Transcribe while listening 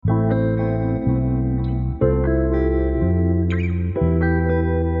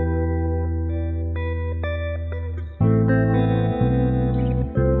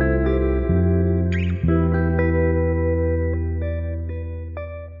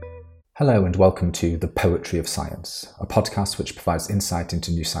Hello and welcome to The Poetry of Science, a podcast which provides insight into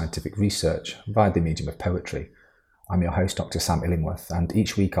new scientific research via the medium of poetry. I'm your host, Dr. Sam Illingworth, and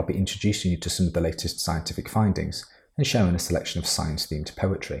each week I'll be introducing you to some of the latest scientific findings and sharing a selection of science-themed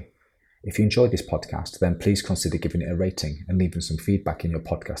poetry. If you enjoy this podcast, then please consider giving it a rating and leaving some feedback in your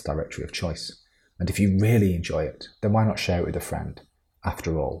podcast directory of choice. And if you really enjoy it, then why not share it with a friend?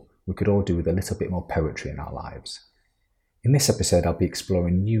 After all, we could all do with a little bit more poetry in our lives. In this episode, I'll be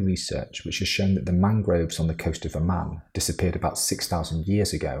exploring new research which has shown that the mangroves on the coast of Oman disappeared about 6,000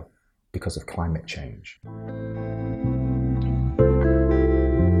 years ago because of climate change.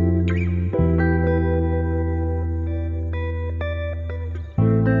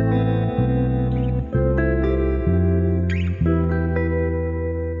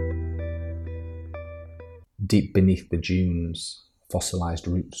 Deep beneath the dunes, fossilized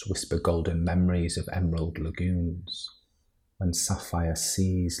roots whisper golden memories of emerald lagoons. When sapphire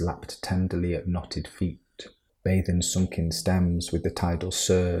seas lapped tenderly at knotted feet, bathe in sunken stems with the tidal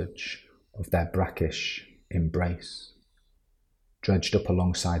surge of their brackish embrace. Dredged up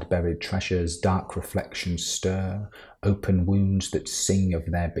alongside buried treasures, dark reflections stir, open wounds that sing of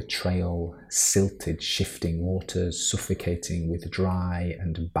their betrayal, silted shifting waters suffocating with dry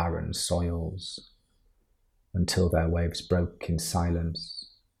and barren soils, until their waves broke in silence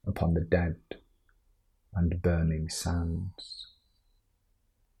upon the dead and burning sands.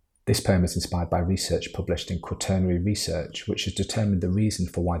 This poem is inspired by research published in Quaternary Research, which has determined the reason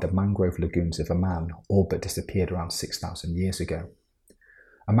for why the mangrove lagoons of Oman all but disappeared around 6,000 years ago.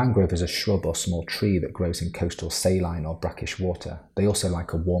 A mangrove is a shrub or small tree that grows in coastal saline or brackish water. They also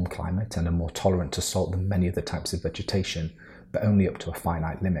like a warm climate and are more tolerant to salt than many other types of vegetation, but only up to a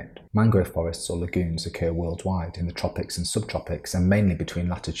finite limit. Mangrove forests or lagoons occur worldwide in the tropics and subtropics and mainly between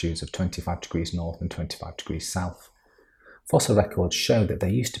latitudes of 25 degrees north and 25 degrees south. Fossil records show that there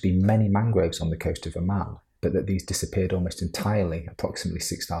used to be many mangroves on the coast of Oman, but that these disappeared almost entirely approximately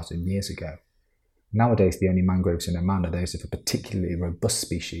 6,000 years ago. Nowadays, the only mangroves in Oman are those of a particularly robust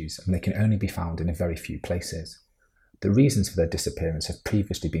species, and they can only be found in a very few places. The reasons for their disappearance have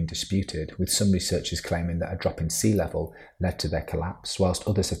previously been disputed, with some researchers claiming that a drop in sea level led to their collapse, whilst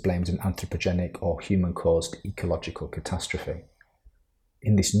others have blamed an anthropogenic or human-caused ecological catastrophe.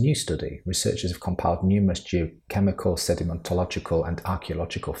 In this new study, researchers have compiled numerous geochemical, sedimentological and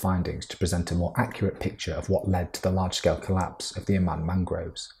archaeological findings to present a more accurate picture of what led to the large-scale collapse of the Oman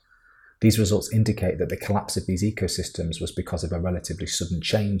mangroves. These results indicate that the collapse of these ecosystems was because of a relatively sudden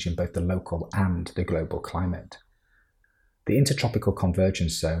change in both the local and the global climate. The Intertropical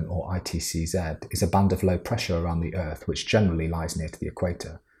Convergence Zone, or ITCZ, is a band of low pressure around the Earth which generally lies near to the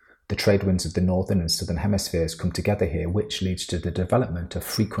equator. The trade winds of the northern and southern hemispheres come together here, which leads to the development of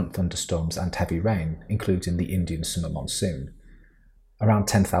frequent thunderstorms and heavy rain, including the Indian summer monsoon. Around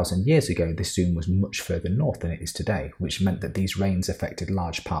 10,000 years ago, this zone was much further north than it is today, which meant that these rains affected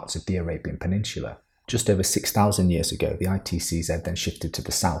large parts of the Arabian Peninsula. Just over 6,000 years ago, the ITCZ then shifted to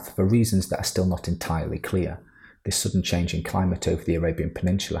the south for reasons that are still not entirely clear. This sudden change in climate over the Arabian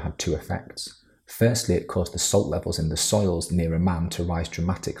Peninsula had two effects. Firstly, it caused the salt levels in the soils near Oman to rise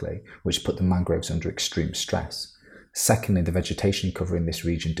dramatically, which put the mangroves under extreme stress. Secondly, the vegetation cover in this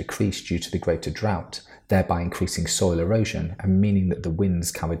region decreased due to the greater drought, thereby increasing soil erosion and meaning that the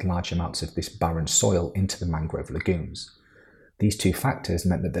winds carried large amounts of this barren soil into the mangrove lagoons. These two factors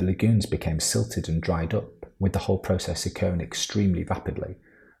meant that the lagoons became silted and dried up, with the whole process occurring extremely rapidly.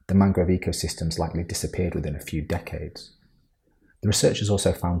 The mangrove ecosystems likely disappeared within a few decades. The researchers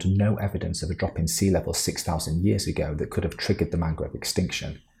also found no evidence of a drop in sea level 6,000 years ago that could have triggered the mangrove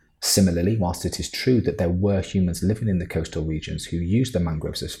extinction. Similarly, whilst it is true that there were humans living in the coastal regions who used the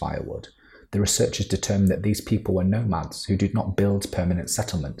mangroves as firewood, the researchers determined that these people were nomads who did not build permanent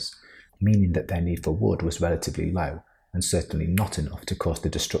settlements, meaning that their need for wood was relatively low, and certainly not enough to cause the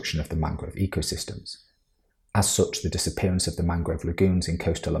destruction of the mangrove ecosystems. As such, the disappearance of the mangrove lagoons in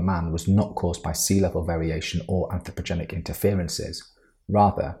coastal Oman was not caused by sea level variation or anthropogenic interferences.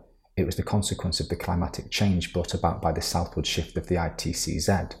 Rather, it was the consequence of the climatic change brought about by the southward shift of the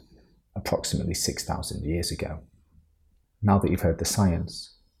ITCZ, approximately 6,000 years ago. Now that you've heard the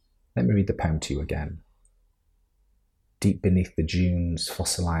science, let me read the poem to you again. Deep beneath the dunes,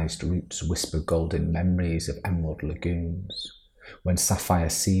 fossilized roots whisper golden memories of emerald lagoons. When sapphire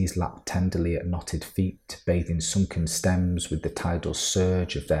seas lap tenderly at knotted feet, bathe in sunken stems with the tidal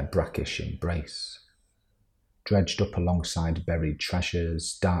surge of their brackish embrace. Dredged up alongside buried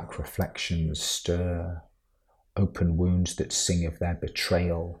treasures, dark reflections stir, open wounds that sing of their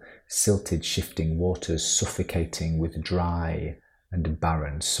betrayal, silted shifting waters suffocating with dry and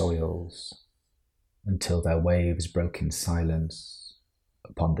barren soils, until their waves broke in silence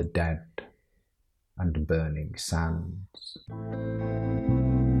upon the dead and burning sands.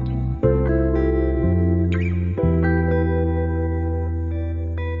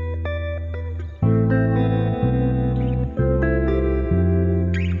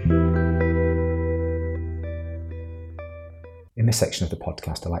 In this section of the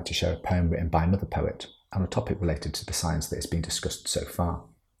podcast, I like to share a poem written by another poet on a topic related to the science that has been discussed so far.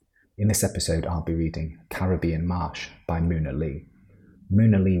 In this episode, I'll be reading Caribbean Marsh by Muna Lee.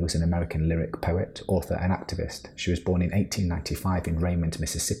 Muna Lee was an American lyric poet, author and activist. She was born in 1895 in Raymond,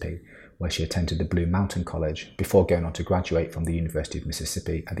 Mississippi, where she attended the Blue Mountain College before going on to graduate from the University of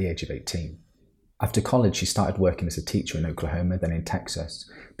Mississippi at the age of 18. After college, she started working as a teacher in Oklahoma, then in Texas,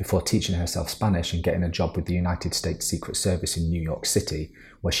 before teaching herself Spanish and getting a job with the United States Secret Service in New York City,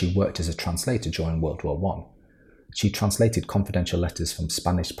 where she worked as a translator during World War I. She translated confidential letters from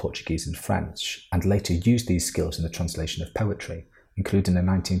Spanish, Portuguese and French, and later used these skills in the translation of poetry, including a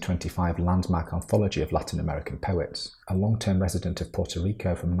 1925 landmark anthology of Latin American poets. A long-term resident of Puerto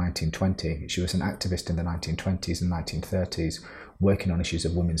Rico from 1920, she was an activist in the 1920s and 1930s, working on issues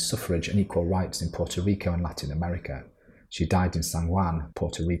of women's suffrage and equal rights in Puerto Rico and Latin America. She died in San Juan,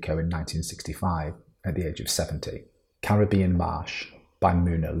 Puerto Rico in 1965 at the age of 70. Caribbean Marsh by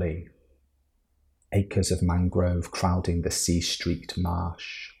Muna Lee. Acres of mangrove crowding the sea-streaked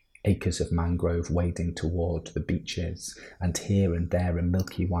marsh, acres of mangrove wading toward the beaches, and here and there a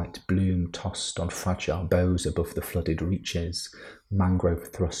milky white bloom tossed on fragile boughs above the flooded reaches. Mangrove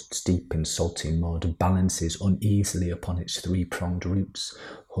thrusts deep in salty mud, balances uneasily upon its three-pronged roots,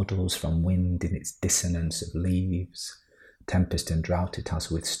 huddles from wind in its dissonance of leaves. Tempest and drought it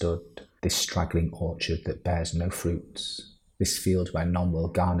has withstood, this straggling orchard that bears no fruits. This field where none will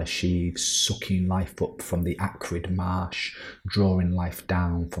garner sheaves, sucking life up from the acrid marsh, drawing life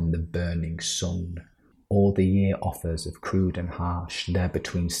down from the burning sun. All the year offers of crude and harsh, there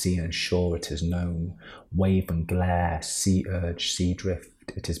between sea and shore it has known. Wave and glare, sea urge, sea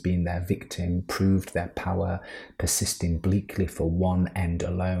drift, it has been their victim, proved their power, persisting bleakly for one end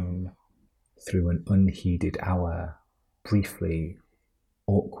alone. Through an unheeded hour, briefly,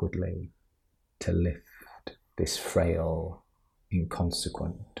 awkwardly, to lift this frail,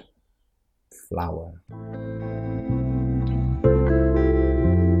 inconsequent flower.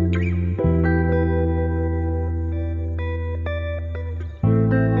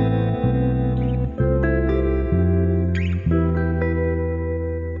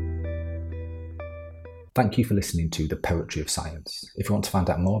 Thank you for listening to The Poetry of Science. If you want to find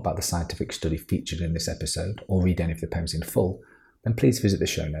out more about the scientific study featured in this episode, or read any of the poems in full, then please visit the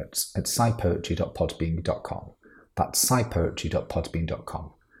show notes at scipoetry.podbean.com. That's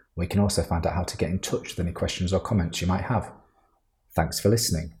scipoetry.podbean.com, where you can also find out how to get in touch with any questions or comments you might have. Thanks for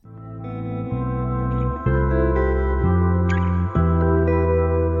listening.